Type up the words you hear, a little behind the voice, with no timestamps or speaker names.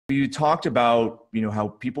You talked about, how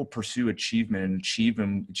people pursue achievement, and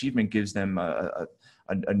achievement gives them a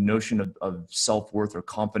notion of self-worth or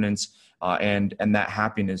confidence, and that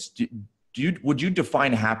happiness. Would you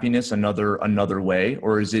define happiness another way,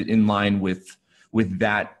 or is it in line with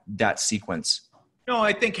that sequence? No,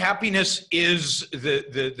 I think happiness is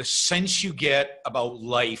the sense you get about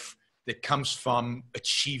life that comes from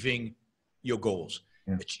achieving your goals,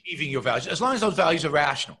 achieving your values, as long as those values are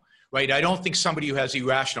rational, right? I don't think somebody who has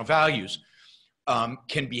irrational values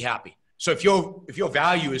can be happy. So if your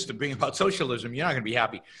value is to bring about socialism, you're not going to be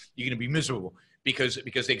happy. You're going to be miserable because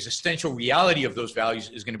the existential reality of those values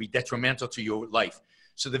is going to be detrimental to your life.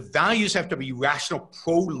 So the values have to be rational,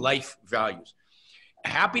 pro-life values.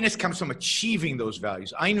 Happiness comes from achieving those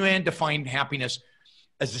values. Ayn Rand defined happiness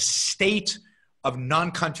as a state of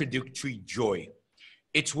non-contradictory joy.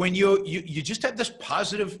 It's when you just have this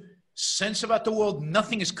positive sense about the world.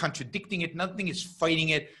 Nothing is contradicting it. Nothing is fighting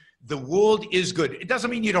it. The world is good. It doesn't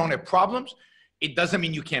mean you don't have problems. It doesn't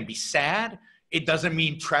mean you can't be sad. It doesn't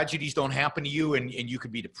mean tragedies don't happen to you and you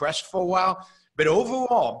could be depressed for a while. But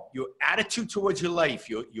overall, your attitude towards your life,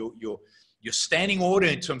 your standing order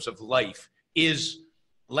in terms of life is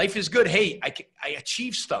good. Hey, I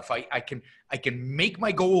achieve stuff. I can make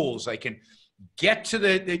my goals. I can get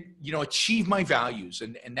to achieve my values.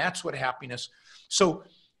 And that's what happiness. So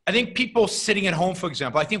I think people sitting at home, for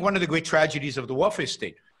example, I think one of the great tragedies of the welfare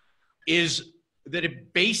state is that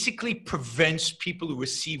it basically prevents people who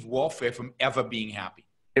receive welfare from ever being happy.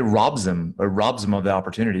 It robs them of the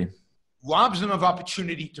opportunity. Robs them of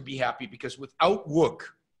opportunity to be happy, because without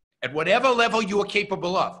work, at whatever level you are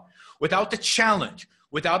capable of, without the challenge,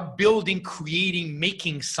 without building, creating,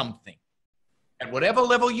 making something, at whatever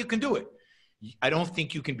level you can do it, I don't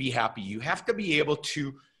think you can be happy. You have to be able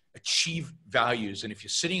to achieve values. And if you're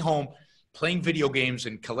sitting home playing video games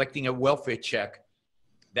and collecting a welfare check,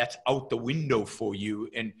 that's out the window for you.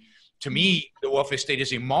 And to me, the welfare state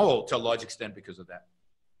is immoral to a large extent because of that.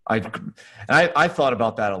 I thought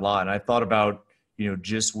about that a lot. And I thought about,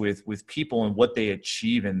 just with people and what they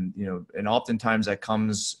achieve. And, and oftentimes that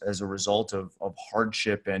comes as a result of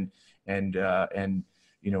hardship and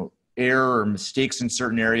error or mistakes in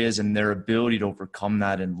certain areas, and their ability to overcome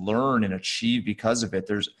that and learn and achieve because of it.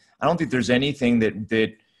 I don't think there's anything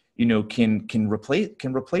that can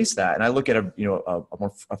replace that. And I look at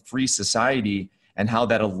a free society and how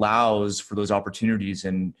that allows for those opportunities.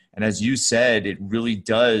 And as you said, it really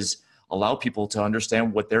does allow people to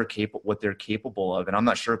understand what they're capable of. And I'm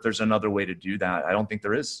not sure if there's another way to do that. I don't think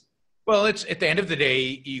there is. Well, it's at the end of the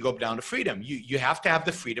day, you go down to freedom. You have to have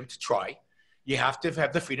the freedom to try. You have to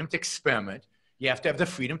have the freedom to experiment. You have to have the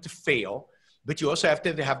freedom to fail. But you also have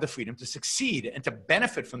to have the freedom to succeed and to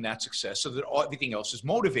benefit from that success so that everything else is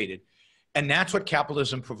motivated. And that's what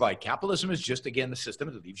capitalism provides. Capitalism is just, again, the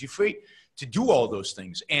system that leaves you free to do all those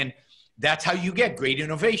things. And that's how you get great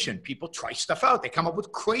innovation. People try stuff out. They come up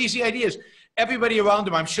with crazy ideas. Everybody around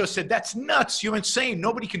them, I'm sure, said, that's nuts. You're insane.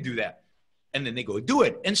 Nobody can do that. And then they go do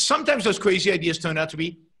it. And sometimes those crazy ideas turn out to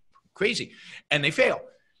be crazy and they fail.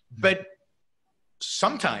 But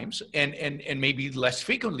sometimes, and maybe less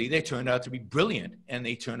frequently, they turn out to be brilliant, and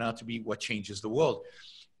they turn out to be what changes the world.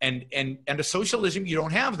 And under socialism, you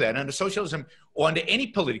don't have that. Under socialism, or under any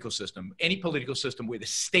political system where the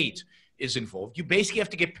state is involved, you basically have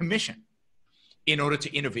to get permission in order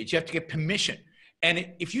to innovate. You have to get permission.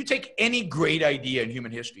 And if you take any great idea in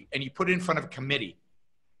human history and you put it in front of a committee,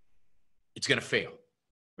 it's going to fail,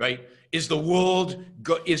 right? Is the world,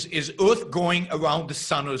 is Earth going around the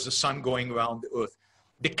sun, or is the sun going around the Earth?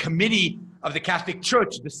 The committee of the Catholic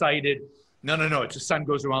Church decided, no, it's the sun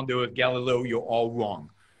goes around the Earth. Galileo, you're all wrong,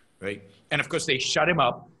 right? And of course, they shut him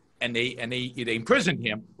up and they imprisoned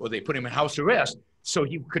him, or they put him in house arrest, so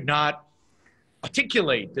he could not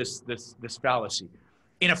articulate this fallacy.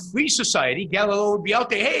 In a free society, Galileo would be out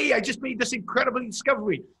there, hey, I just made this incredible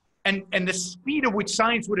discovery. And the speed at which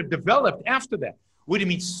science would have developed after that would have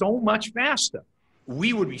been so much faster.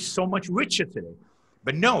 We would be so much richer today.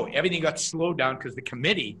 But no, everything got slowed down because the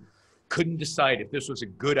committee couldn't decide if this was a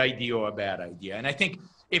good idea or a bad idea. And I think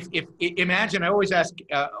imagine, I always ask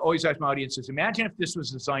my audiences, imagine if this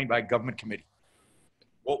was designed by a government committee.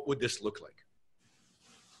 What would this look like?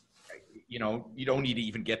 You don't need to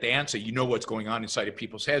even get the answer. You know what's going on inside of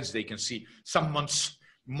people's heads. They can see some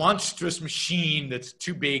monstrous machine that's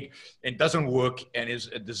too big and doesn't work and is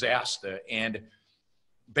a disaster.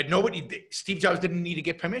 But Steve Jobs didn't need to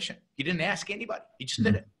get permission. He didn't ask anybody. He just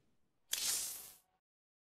did it.